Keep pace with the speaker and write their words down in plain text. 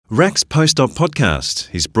RAC's Post-Op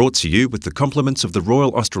podcast is brought to you with the compliments of the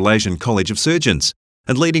Royal Australasian College of Surgeons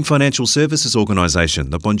and leading financial services organisation,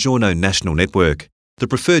 the Bongiorno National Network, the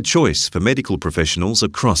preferred choice for medical professionals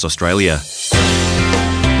across Australia.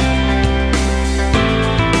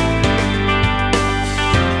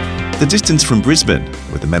 The distance from Brisbane,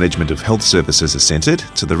 where the management of health services are centred,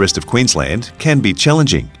 to the rest of Queensland can be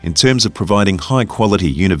challenging in terms of providing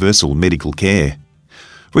high-quality universal medical care.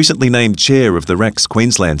 Recently named Chair of the RAC's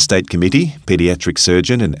Queensland State Committee, paediatric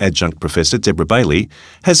surgeon and adjunct professor Deborah Bailey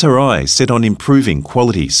has her eyes set on improving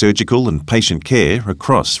quality surgical and patient care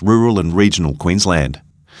across rural and regional Queensland.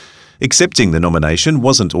 Accepting the nomination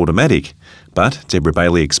wasn't automatic, but Deborah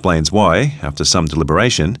Bailey explains why, after some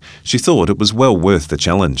deliberation, she thought it was well worth the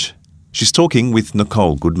challenge. She's talking with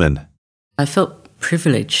Nicole Goodman. I felt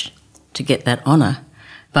privileged to get that honour,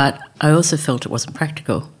 but I also felt it wasn't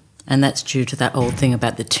practical. And that's due to that old thing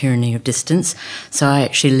about the tyranny of distance. So I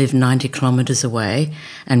actually live 90 kilometres away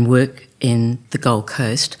and work in the Gold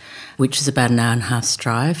Coast, which is about an hour and a half's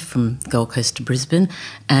drive from the Gold Coast to Brisbane.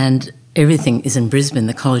 And everything is in Brisbane,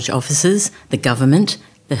 the college offices, the government,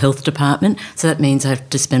 the health department. So that means I have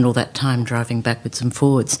to spend all that time driving backwards and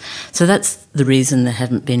forwards. So that's the reason there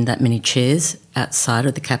haven't been that many chairs outside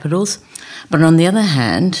of the capitals. But on the other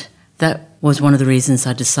hand, that was one of the reasons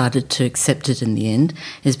I decided to accept it in the end,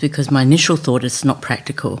 is because my initial thought is not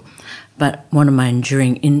practical. But one of my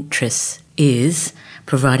enduring interests is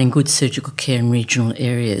providing good surgical care in regional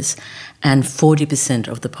areas. And 40%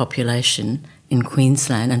 of the population in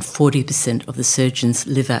Queensland and 40% of the surgeons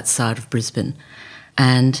live outside of Brisbane.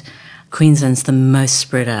 And Queensland's the most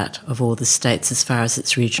spread out of all the states as far as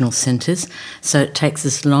its regional centres. So it takes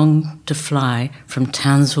as long to fly from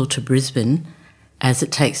Townsville to Brisbane as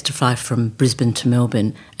it takes to fly from Brisbane to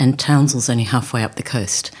Melbourne, and Townsville's only halfway up the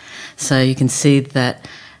coast. So you can see that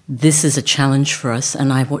this is a challenge for us,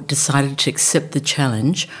 and I decided to accept the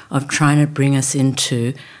challenge of trying to bring us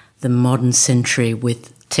into the modern century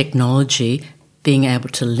with technology being able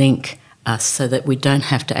to link us so that we don't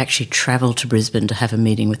have to actually travel to Brisbane to have a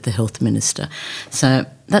meeting with the health minister. So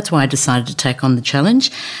that's why I decided to take on the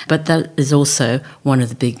challenge. But that is also one of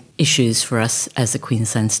the big issues for us as the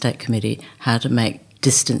Queensland State Committee, how to make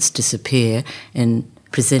distance disappear in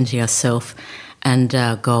presenting ourselves and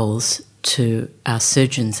our goals to our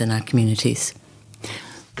surgeons and our communities.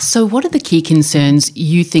 So what are the key concerns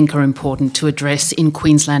you think are important to address in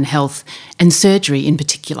Queensland health and surgery in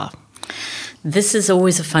particular? This is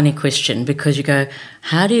always a funny question because you go,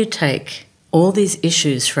 how do you take all these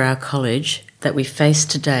issues for our college that we face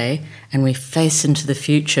today and we face into the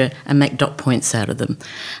future and make dot points out of them?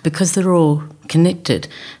 Because they're all connected.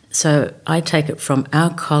 So I take it from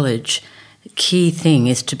our college, the key thing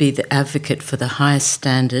is to be the advocate for the highest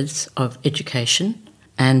standards of education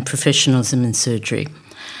and professionalism in surgery.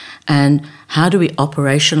 And how do we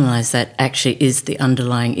operationalise that actually is the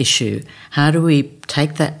underlying issue. How do we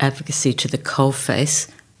take that advocacy to the coalface?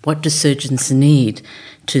 What do surgeons need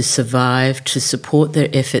to survive, to support their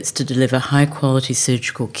efforts to deliver high-quality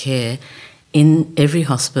surgical care in every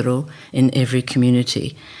hospital, in every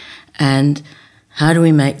community? And how do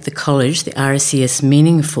we make the college, the RSES,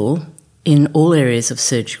 meaningful in all areas of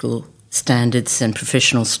surgical standards and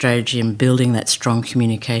professional strategy and building that strong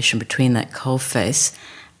communication between that coalface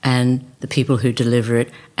and the people who deliver it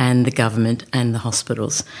and the government and the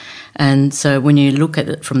hospitals? And so when you look at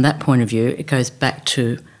it from that point of view, it goes back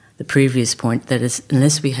to the previous point, that is,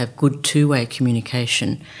 unless we have good two-way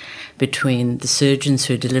communication between the surgeons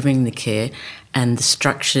who are delivering the care and the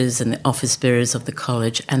structures and the office bearers of the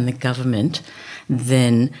college and the government,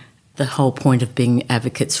 then the whole point of being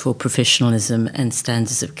advocates for professionalism and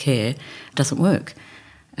standards of care doesn't work.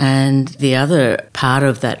 And the other part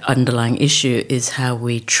of that underlying issue is how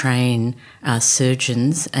we train our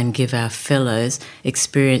surgeons and give our fellows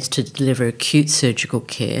experience to deliver acute surgical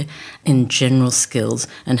care in general skills,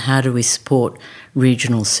 and how do we support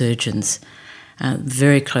regional surgeons.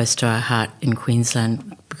 Very close to our heart in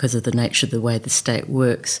Queensland because of the nature of the way the state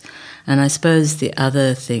works. And I suppose the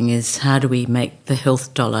other thing is, how do we make the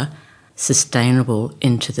health dollar sustainable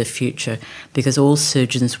into the future, because all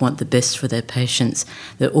surgeons want the best for their patients.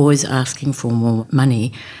 They're always asking for more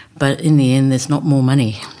money, but in the end there's not more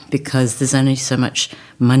money because there's only so much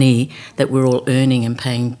money that we're all earning and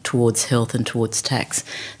paying towards health and towards tax.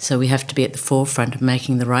 So we have to be at the forefront of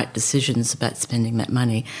making the right decisions about spending that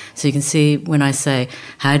money. So you can see when I say,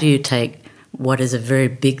 how do you take what is a very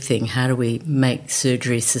big thing, how do we make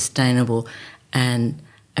surgery sustainable and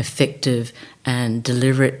effective and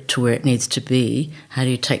deliver it to where it needs to be, how do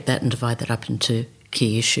you take that and divide that up into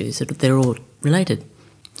key issues? They're all related.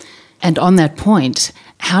 And on that point,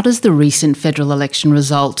 how does the recent federal election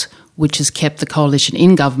result, which has kept the coalition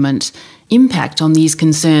in government, impact on these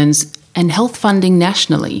concerns and health funding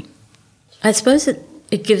nationally? I suppose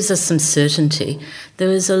it gives us some certainty. There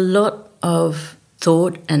was a lot of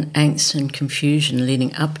thought and angst and confusion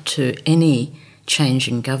leading up to any change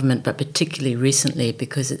in government, but particularly recently,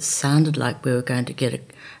 because it sounded like we were going to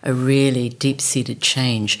get a really deep-seated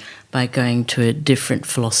change by going to a different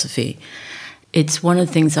philosophy. It's one of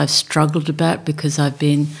the things I've struggled about, because I've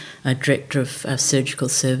been a director of surgical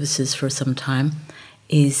services for some time,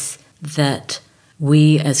 is that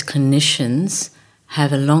we as clinicians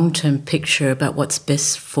have a long-term picture about what's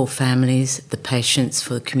best for families, the patients,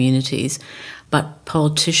 for the communities, but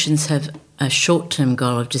politicians have a short-term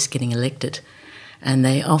goal of just getting elected, and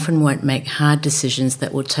they often won't make hard decisions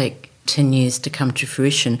that will take 10 years to come to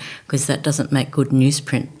fruition, because that doesn't make good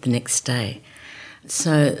newsprint the next day.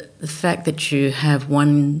 So the fact that you have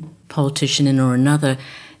one politician in or another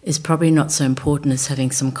is probably not so important as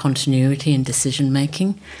having some continuity in decision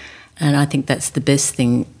making. And I think that's the best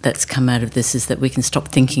thing that's come out of this, is that we can stop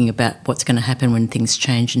thinking about what's going to happen when things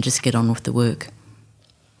change and just get on with the work.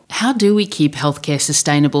 How do we keep healthcare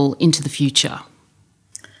sustainable into the future?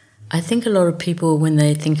 I think a lot of people, when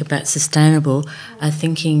they think about sustainable, are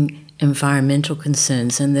thinking environmental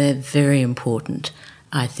concerns, and they're very important.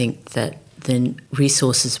 I think that the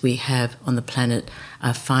resources we have on the planet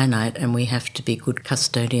are finite, and we have to be good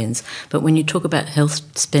custodians. But when you talk about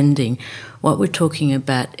health spending, what we're talking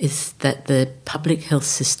about is that the public health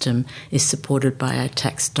system is supported by our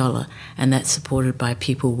tax dollar, and that's supported by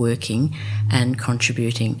people working and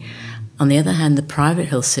contributing. On the other hand, the private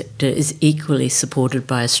health sector is equally supported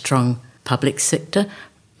by a strong public sector,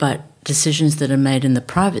 but decisions that are made in the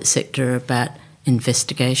private sector about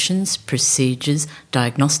investigations, procedures,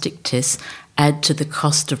 diagnostic tests add to the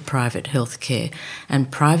cost of private healthcare.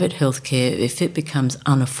 And private healthcare, if it becomes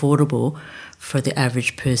unaffordable for the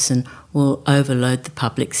average person, will overload the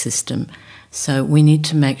public system. So we need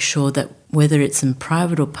to make sure that whether it's in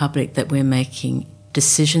private or public, that we're making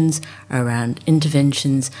decisions around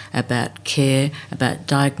interventions, about care, about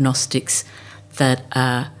diagnostics that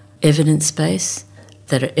are evidence-based,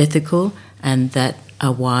 that are ethical, and that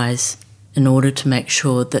are wise, in order to make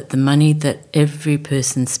sure that the money that every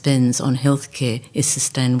person spends on healthcare is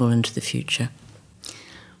sustainable into the future.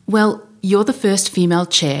 Well, you're the first female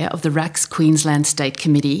chair of the RACS Queensland State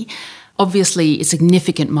Committee, obviously a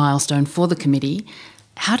significant milestone for the committee.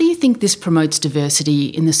 How do you think this promotes diversity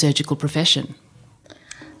in the surgical profession?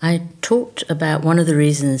 I talked about one of the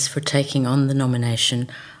reasons for taking on the nomination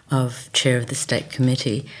of chair of the State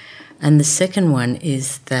Committee, and the second one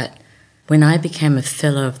is that when I became a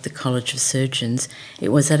fellow of the College of Surgeons, it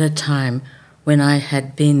was at a time when I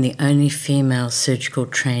had been the only female surgical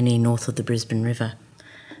trainee north of the Brisbane River.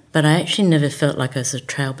 But I actually never felt like I was a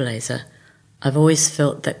trailblazer. I've always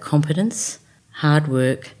felt that competence, hard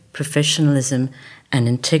work, professionalism and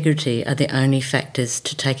integrity are the only factors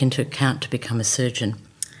to take into account to become a surgeon.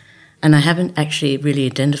 And I haven't actually really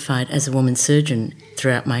identified as a woman surgeon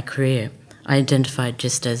throughout my career. I identified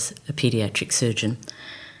just as a paediatric surgeon.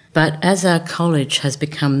 But as our college has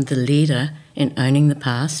become the leader in owning the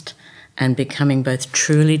past and becoming both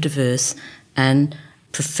truly diverse and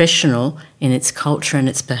professional in its culture and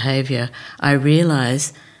its behaviour, I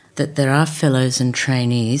realise that there are fellows and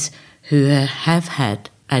trainees who have had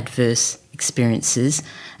adverse experiences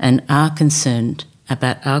and are concerned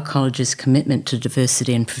about our college's commitment to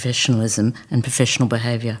diversity and professionalism and professional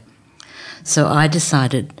behaviour. So I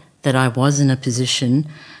decided that I was in a position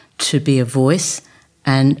to be a voice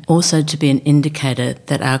and also to be an indicator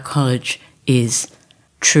that our college is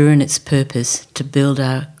true in its purpose to build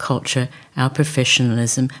our culture, our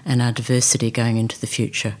professionalism and our diversity going into the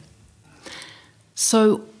future.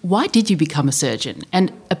 So why did you become a surgeon,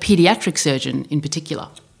 and a paediatric surgeon in particular?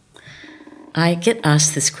 I get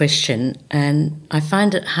asked this question, and I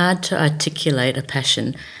find it hard to articulate a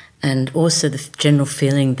passion, and also the general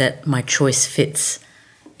feeling that my choice fits.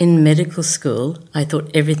 In medical school, I thought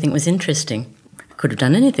everything was interesting. Could have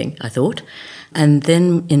done anything, I thought. And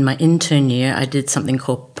then in my intern year, I did something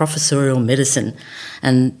called professorial medicine,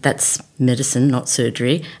 and that's medicine, not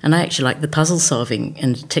surgery. And I actually liked the puzzle solving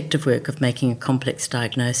and detective work of making a complex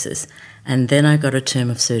diagnosis. And then I got a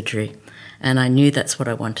term of surgery, and I knew that's what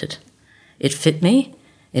I wanted. It fit me,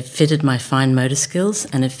 it fitted my fine motor skills,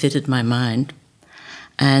 and it fitted my mind.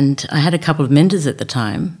 And I had a couple of mentors at the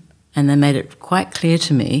time, and they made it quite clear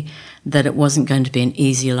to me that it wasn't going to be an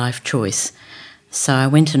easy life choice. So I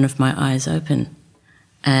went in with my eyes open.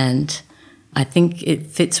 And I think it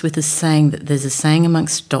fits with the saying that there's a saying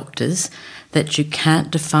amongst doctors that you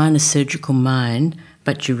can't define a surgical mind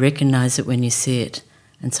but you recognise it when you see it.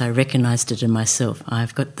 And so I recognised it in myself.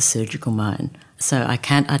 I've got the surgical mind. So I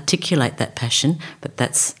can't articulate that passion, but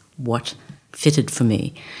that's what fitted for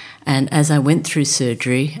me. And as I went through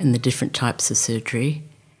surgery and the different types of surgery,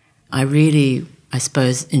 I really, I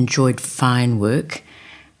suppose, enjoyed fine work.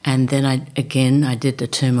 And then I did a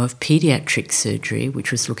term of paediatric surgery,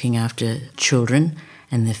 which was looking after children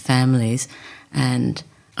and their families. And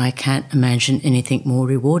I can't imagine anything more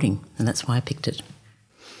rewarding, and that's why I picked it.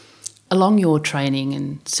 Along your training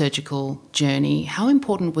and surgical journey, how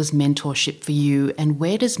important was mentorship for you, and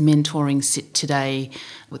where does mentoring sit today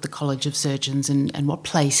with the College of Surgeons, and what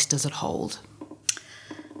place does it hold?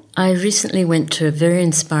 I recently went to a very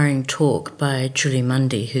inspiring talk by Julie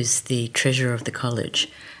Mundy, who's the treasurer of the college.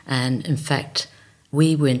 And in fact,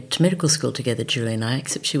 we went to medical school together, Julie and I,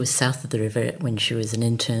 except she was south of the river when she was an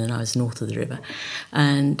intern and I was north of the river.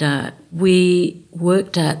 And we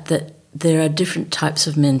worked out that there are different types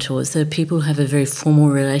of mentors. There are people who have a very formal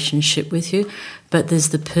relationship with you, but there's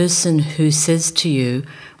the person who says to you,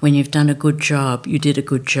 when you've done a good job, you did a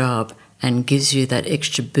good job, and gives you that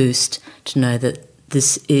extra boost to know that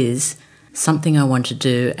this is something I want to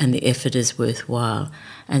do and the effort is worthwhile.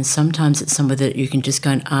 And sometimes it's somebody that you can just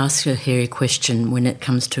go and ask a hairy question when it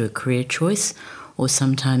comes to a career choice, or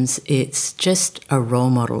sometimes it's just a role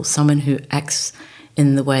model, someone who acts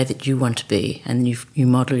in the way that you want to be, and you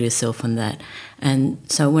model yourself on that. And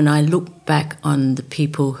so when I look back on the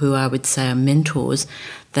people who I would say are mentors,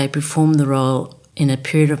 they perform the role in a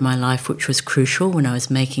period of my life which was crucial when I was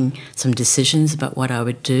making some decisions about what I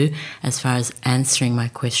would do as far as answering my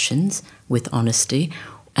questions with honesty,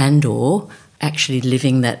 and or actually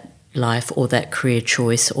living that life or that career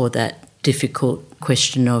choice or that difficult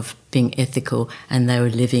question of being ethical, and they were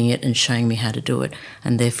living it and showing me how to do it.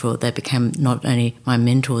 And therefore they became not only my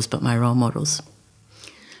mentors but my role models.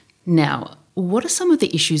 Now, what are some of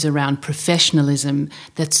the issues around professionalism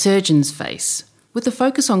that surgeons face, with the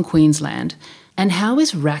focus on Queensland, and how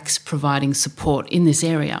is RACS providing support in this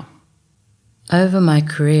area? Over my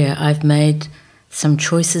career, I've made some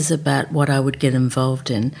choices about what I would get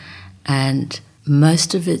involved in, and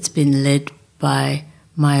most of it's been led by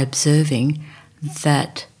my observing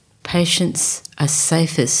that patients are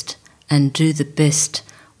safest and do the best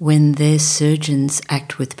when their surgeons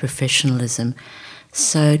act with professionalism.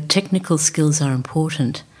 So technical skills are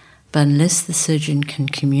important, but unless the surgeon can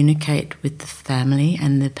communicate with the family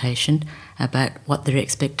and the patient about what their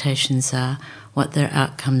expectations are, what their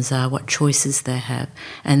outcomes are, what choices they have,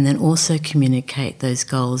 and then also communicate those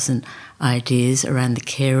goals and ideas around the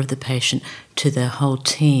care of the patient to the whole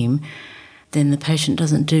team, then the patient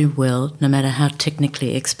doesn't do well, no matter how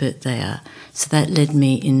technically expert they are. So that led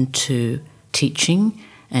me into teaching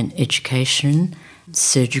and education,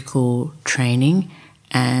 surgical training,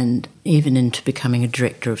 and even into becoming a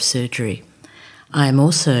director of surgery. I am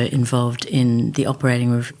also involved in the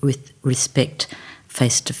Operating with Respect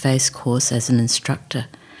face-to-face course as an instructor.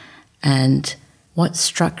 And what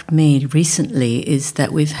struck me recently is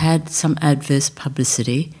that we've had some adverse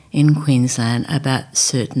publicity in Queensland about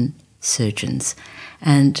certain surgeons,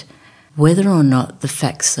 and whether or not the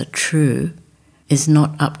facts are true is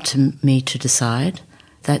not up to me to decide.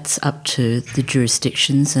 That's up to the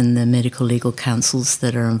jurisdictions and the medical legal councils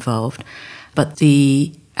that are involved. But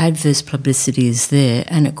the adverse publicity is there,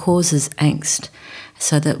 and it causes angst,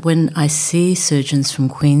 so that when I see surgeons from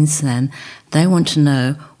Queensland, they want to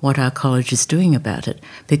know what our college is doing about it,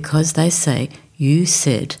 because they say, you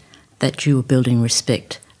said that you were building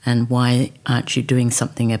respect, and why aren't you doing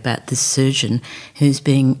something about this surgeon who's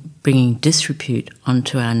bringing disrepute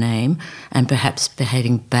onto our name and perhaps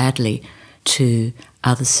behaving badly to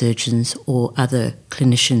other surgeons or other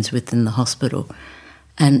clinicians within the hospital?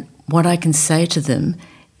 And what I can say to them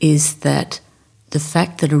is that the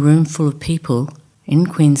fact that a room full of people in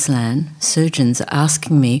Queensland, surgeons, are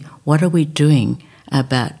asking me, what are we doing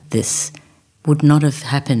about this, would not have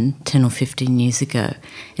happened 10 or 15 years ago.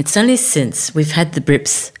 It's only since we've had the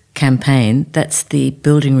BRIPS campaign, that's the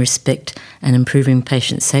Building Respect and Improving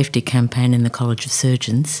Patient Safety campaign in the College of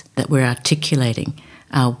Surgeons, that we're articulating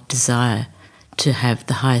our desire to have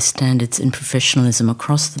the highest standards in professionalism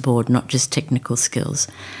across the board, not just technical skills.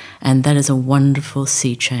 And that is a wonderful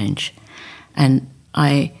sea change. And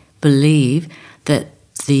I believe that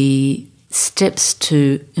the steps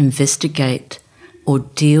to investigate or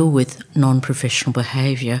deal with non-professional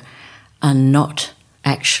behaviour are not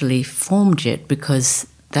actually formed yet, because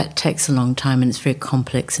that takes a long time and it's very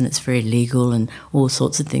complex and it's very legal and all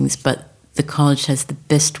sorts of things. But the college has the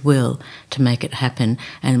best will to make it happen,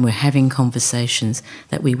 and we're having conversations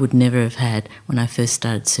that we would never have had when I first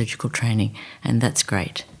started surgical training, and that's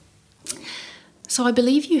great. So I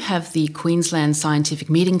believe you have the Queensland Scientific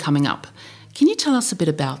Meeting coming up. Can you tell us a bit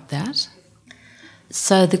about that?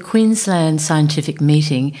 So the Queensland Scientific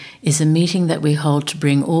Meeting is a meeting that we hold to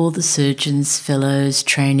bring all the surgeons, fellows,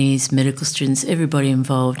 trainees, medical students, everybody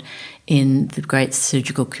involved in the great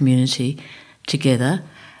surgical community together.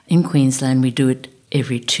 In Queensland, we do it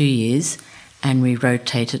every 2 years, and we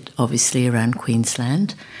rotate it obviously around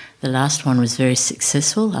Queensland. The last one was very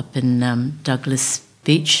successful up in Douglas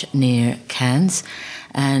Beach near Cairns,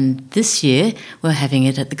 and this year we're having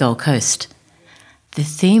it at the Gold Coast. The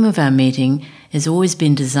theme of our meeting has always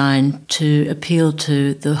been designed to appeal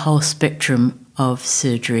to the whole spectrum of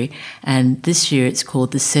surgery, and this year it's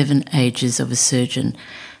called the 7 Ages of a Surgeon.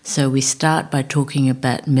 So we start by talking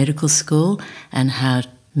about medical school and how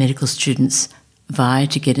medical students vie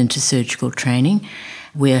to get into surgical training.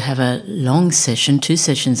 We'll have a long session, 2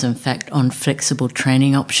 sessions in fact, on flexible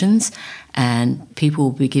training options, and people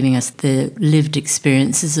will be giving us their lived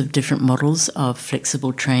experiences of different models of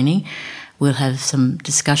flexible training. We'll have some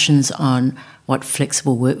discussions on what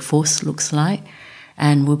flexible workforce looks like,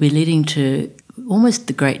 and we'll be leading to almost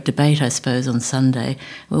the great debate, I suppose, on Sunday,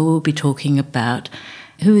 where we'll be talking about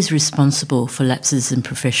who is responsible for lapses in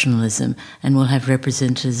professionalism, and we'll have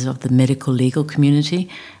representatives of the medical legal community,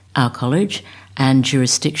 our college, and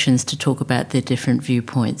jurisdictions to talk about their different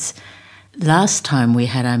viewpoints. Last time we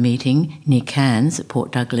had our meeting near Cairns at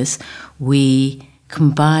Port Douglas, we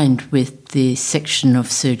combined with the section of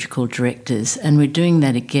surgical directors, and we're doing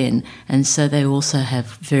that again, and so they also have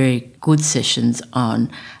very good sessions on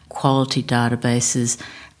quality databases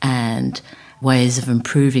and ways of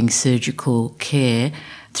improving surgical care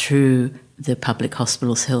through the public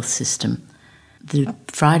hospitals health system. The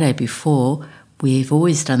Friday before, we've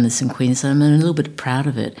always done this in Queensland, and I'm a little bit proud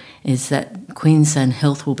of it, is that Queensland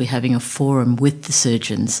Health will be having a forum with the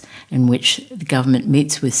surgeons in which the government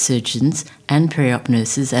meets with surgeons and peri-op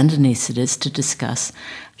nurses and anaesthetists to discuss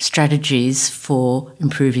strategies for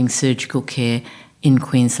improving surgical care in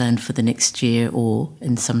Queensland for the next year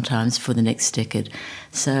and sometimes for the next decade.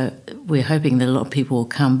 So we're hoping that a lot of people will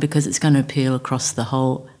come because it's going to appeal across the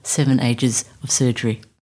whole 7 ages of surgery.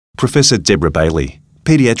 Professor Deborah Bailey,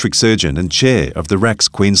 paediatric surgeon and chair of the RACS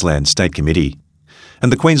Queensland State Committee.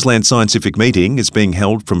 And the Queensland Scientific Meeting is being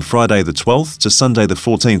held from Friday the 12th to Sunday the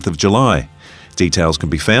 14th of July. Details can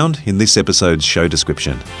be found in this episode's show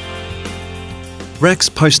description. RACS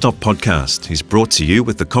Post-Op Podcast is brought to you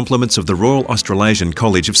with the compliments of the Royal Australasian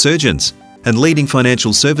College of Surgeons and leading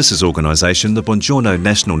financial services organisation the Buongiorno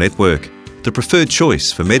National Network, the preferred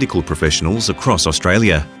choice for medical professionals across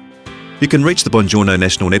Australia. You can reach the Buongiorno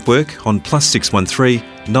National Network on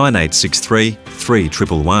 +613 9863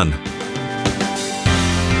 3111.